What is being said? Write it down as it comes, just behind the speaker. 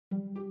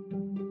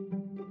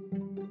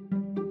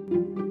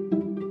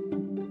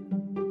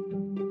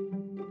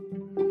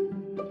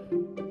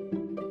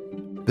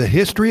The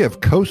history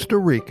of Costa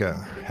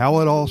Rica,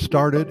 how it all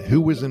started,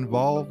 who was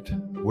involved,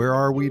 where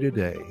are we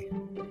today?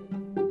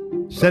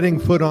 Setting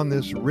foot on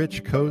this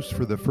rich coast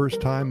for the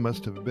first time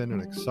must have been an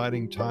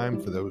exciting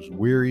time for those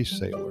weary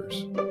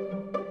sailors.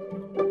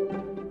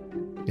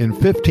 In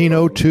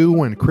 1502,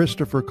 when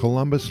Christopher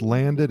Columbus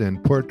landed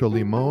in Puerto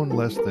Limon,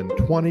 less than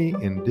 20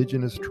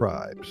 indigenous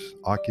tribes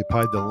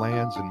occupied the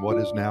lands in what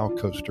is now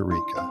Costa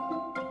Rica.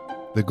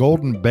 The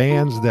golden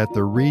bands that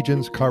the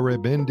region's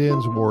Carib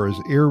Indians wore as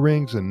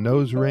earrings and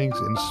nose rings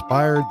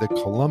inspired the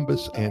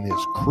Columbus and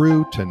his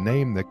crew to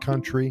name the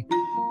country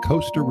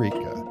Costa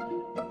Rica,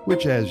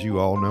 which, as you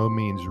all know,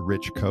 means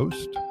rich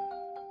coast.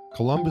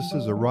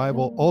 Columbus's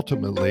arrival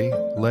ultimately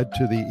led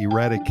to the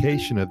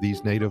eradication of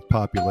these native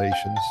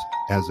populations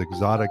as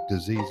exotic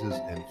diseases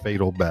and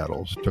fatal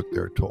battles took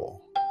their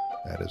toll.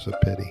 That is a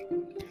pity.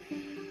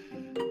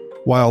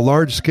 While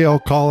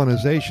large-scale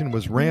colonization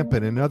was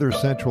rampant in other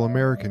Central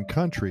American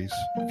countries,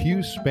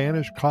 few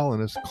Spanish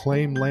colonists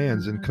claimed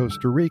lands in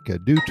Costa Rica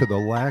due to the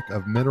lack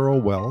of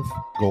mineral wealth,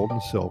 gold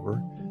and silver,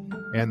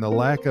 and the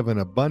lack of an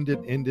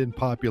abundant Indian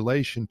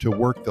population to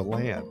work the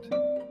land.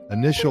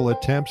 Initial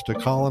attempts to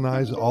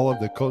colonize all of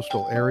the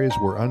coastal areas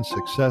were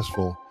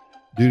unsuccessful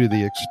due to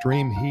the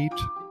extreme heat,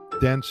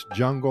 dense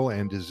jungle,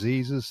 and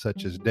diseases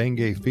such as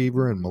dengue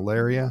fever and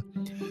malaria.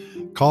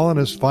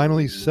 Colonists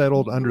finally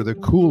settled under the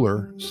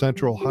cooler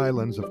central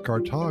highlands of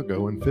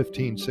Cartago in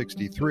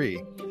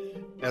 1563.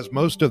 As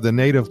most of the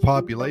native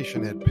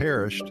population had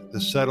perished, the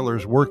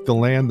settlers worked the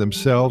land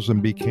themselves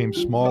and became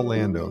small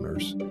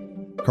landowners.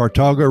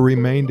 Cartago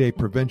remained a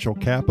provincial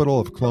capital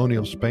of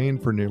colonial Spain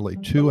for nearly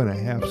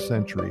 2.5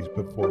 centuries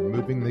before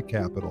moving the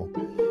capital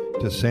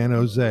to San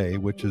Jose,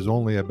 which is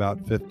only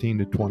about 15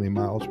 to 20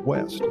 miles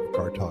west of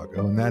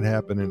Cartago, and that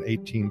happened in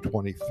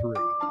 1823.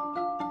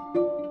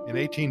 In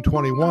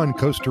 1821,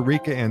 Costa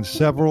Rica and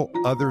several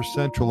other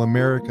Central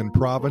American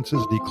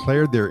provinces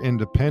declared their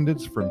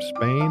independence from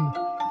Spain.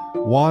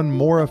 Juan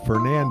Mora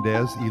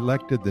Fernandez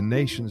elected the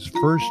nation's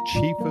first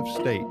chief of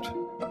state,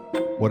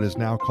 what is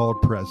now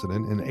called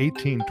president, in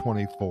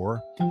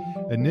 1824,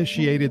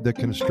 initiated the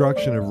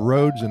construction of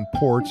roads and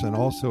ports, and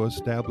also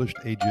established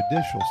a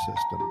judicial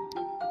system.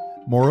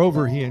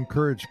 Moreover, he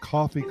encouraged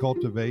coffee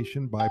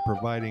cultivation by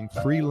providing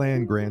free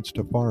land grants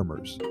to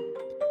farmers.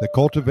 The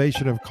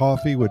cultivation of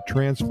coffee would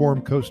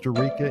transform Costa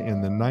Rica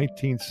in the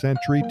 19th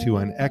century to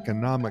an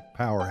economic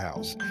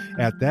powerhouse.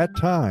 At that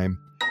time,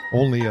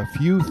 only a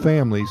few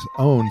families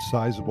owned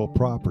sizable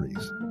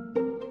properties.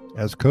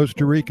 As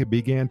Costa Rica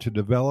began to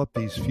develop,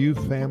 these few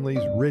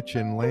families rich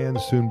in land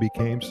soon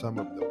became some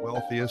of the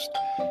wealthiest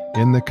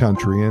in the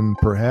country and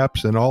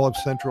perhaps in all of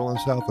Central and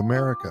South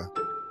America.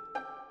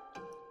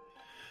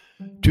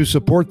 To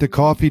support the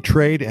coffee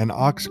trade, an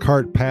ox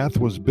cart path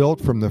was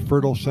built from the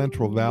fertile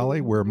Central Valley,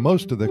 where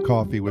most of the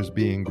coffee was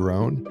being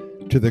grown,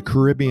 to the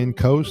Caribbean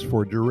coast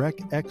for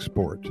direct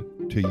export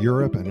to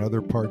Europe and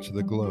other parts of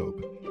the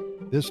globe.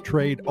 This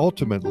trade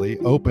ultimately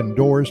opened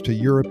doors to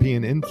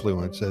European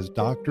influence as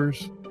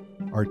doctors,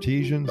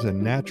 artisans,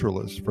 and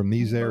naturalists from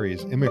these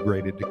areas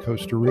immigrated to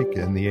Costa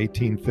Rica in the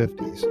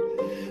 1850s.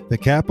 The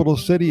capital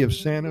city of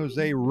San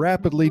Jose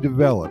rapidly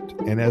developed,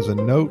 and as a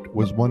note,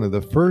 was one of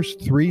the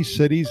first 3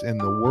 cities in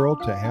the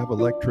world to have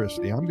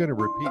electricity. I'm going to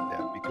repeat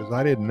that because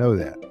I didn't know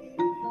that.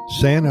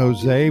 San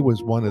Jose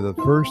was one of the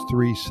first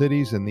 3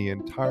 cities in the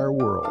entire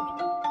world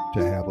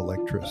to have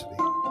electricity.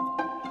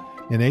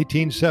 In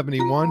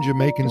 1871,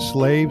 Jamaican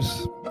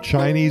slaves,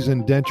 Chinese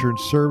indentured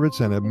servants,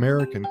 and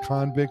American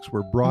convicts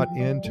were brought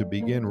in to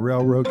begin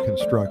railroad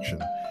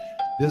construction.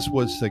 This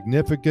was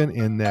significant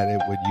in that it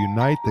would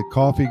unite the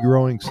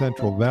coffee-growing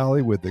Central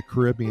Valley with the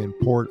Caribbean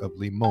port of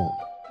Limon.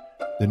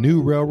 The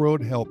new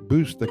railroad helped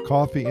boost the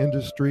coffee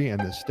industry, and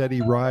the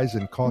steady rise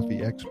in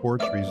coffee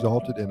exports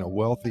resulted in a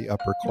wealthy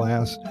upper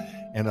class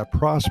and a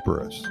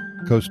prosperous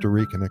Costa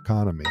Rican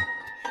economy.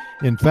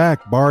 In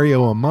fact,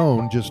 Barrio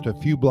Amon, just a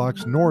few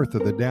blocks north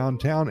of the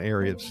downtown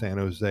area of San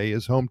Jose,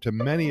 is home to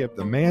many of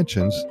the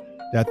mansions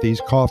that these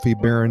coffee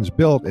barons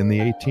built in the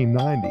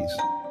 1890s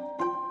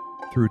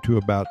through to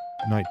about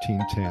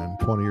 1910.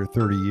 20 or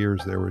 30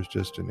 years, there was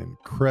just an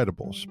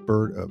incredible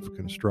spurt of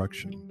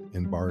construction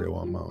in Barrio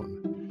Amon.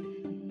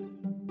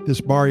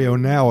 This barrio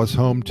now is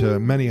home to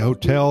many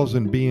hotels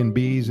and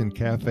B&Bs and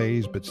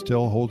cafes, but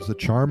still holds the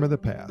charm of the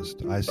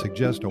past. I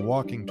suggest a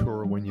walking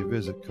tour when you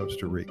visit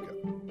Costa Rica.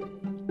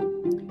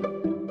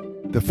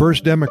 The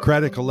first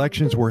democratic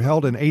elections were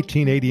held in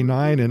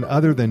 1889, and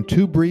other than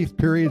 2 brief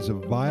periods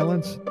of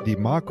violence,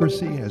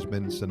 democracy has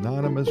been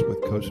synonymous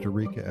with Costa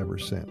Rica ever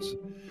since.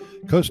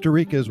 Costa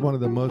Rica is one of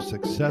the most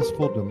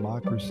successful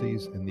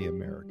democracies in the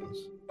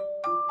Americas.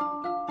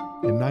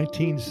 In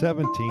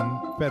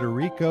 1917,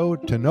 Federico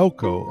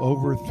Tinoco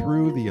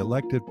overthrew the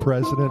elected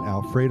president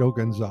Alfredo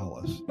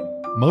Gonzalez.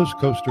 Most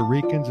Costa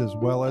Ricans, as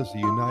well as the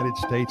United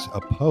States,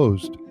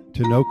 opposed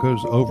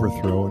Tinoco's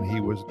overthrow, and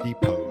he was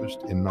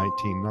deposed in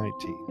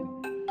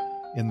 1919.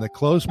 In the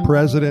close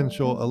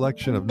presidential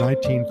election of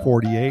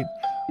 1948,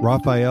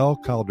 Rafael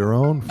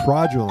Calderón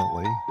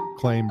fraudulently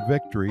claimed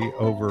victory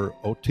over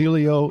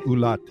Otilio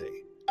Ulate.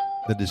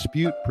 The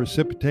dispute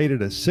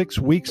precipitated a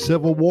 6-week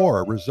civil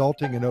war,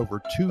 resulting in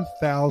over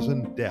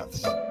 2,000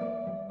 deaths.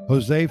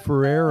 Jose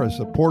Ferrer, a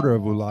supporter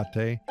of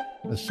Ulate,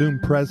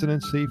 assumed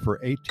presidency for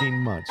 18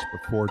 months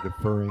before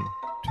deferring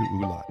to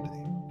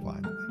Ulate,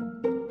 finally.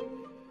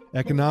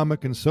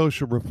 Economic and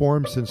social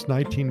reforms since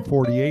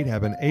 1948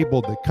 have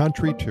enabled the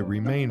country to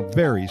remain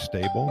very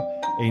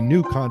stable. A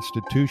new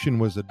constitution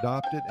was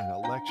adopted,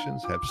 and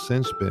elections have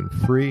since been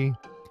free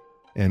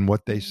and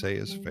what they say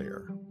is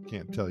fair.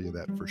 Can't tell you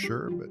that for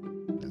sure, but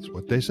that's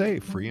what they say,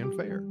 free and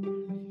fair.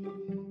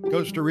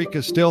 Costa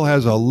Rica still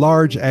has a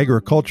large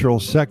agricultural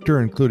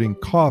sector, including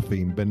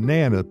coffee,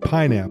 banana,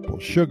 pineapple,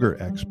 sugar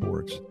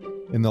exports.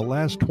 In the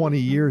last 20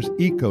 years,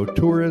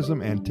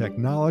 ecotourism and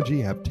technology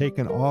have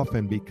taken off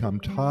and become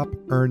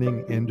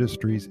top-earning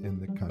industries in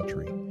the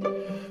country.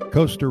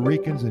 Costa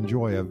Ricans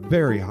enjoy a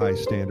very high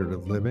standard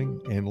of living,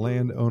 and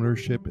land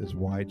ownership is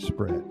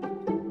widespread.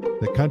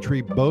 The country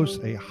boasts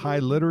a high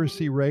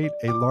literacy rate,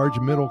 a large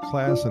middle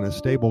class, and a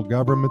stable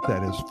government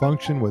that has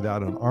functioned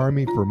without an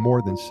army for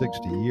more than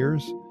 60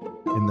 years.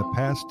 In the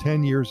past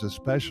 10 years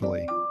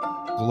especially,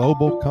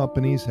 global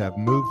companies have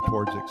moved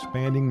towards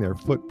expanding their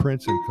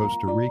footprints in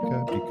Costa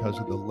Rica because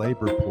of the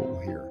labor pool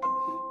here.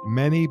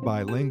 Many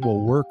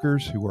bilingual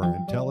workers who are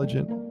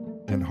intelligent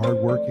and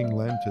hardworking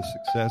lend to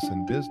success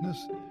in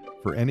business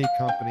for any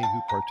company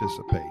who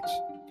participates.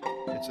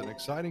 It's an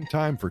exciting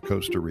time for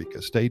Costa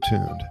Rica. Stay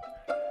tuned.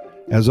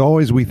 As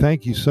always, we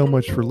thank you so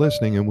much for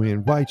listening, and we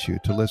invite you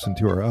to listen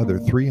to our other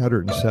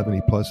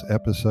 370-plus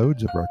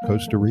episodes of our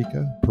Costa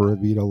Rica Pura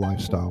Vida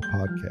Lifestyle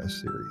podcast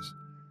series.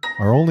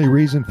 Our only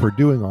reason for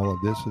doing all of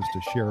this is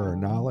to share our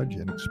knowledge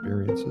and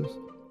experiences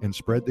and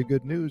spread the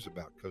good news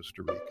about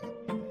Costa Rica.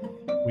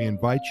 We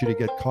invite you to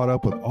get caught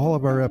up with all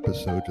of our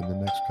episodes in the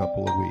next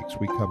couple of weeks.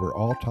 We cover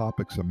all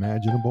topics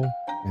imaginable,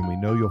 and we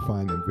know you'll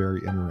find them very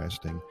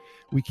interesting.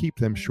 We keep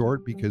them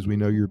short because we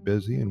know you're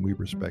busy and we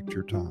respect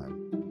your time.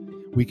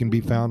 We can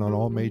be found on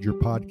all major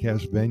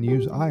podcast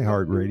venues,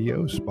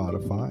 iHeartRadio,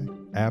 Spotify,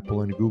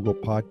 Apple and Google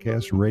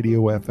Podcasts,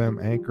 Radio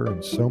FM, Anchor,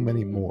 and so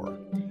many more.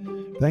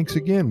 Thanks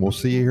again. We'll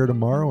see you here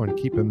tomorrow, and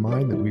keep in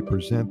mind that we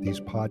present these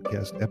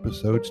podcast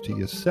episodes to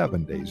you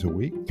 7 days a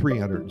week,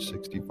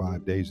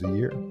 365 days a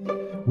year.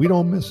 We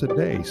don't miss a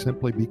day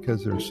simply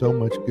because there's so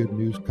much good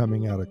news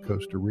coming out of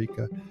Costa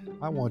Rica.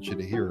 I want you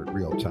to hear it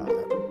real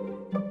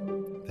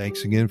time.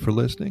 Thanks again for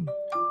listening.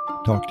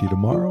 Talk to you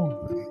tomorrow.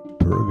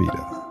 Pura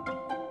Vida.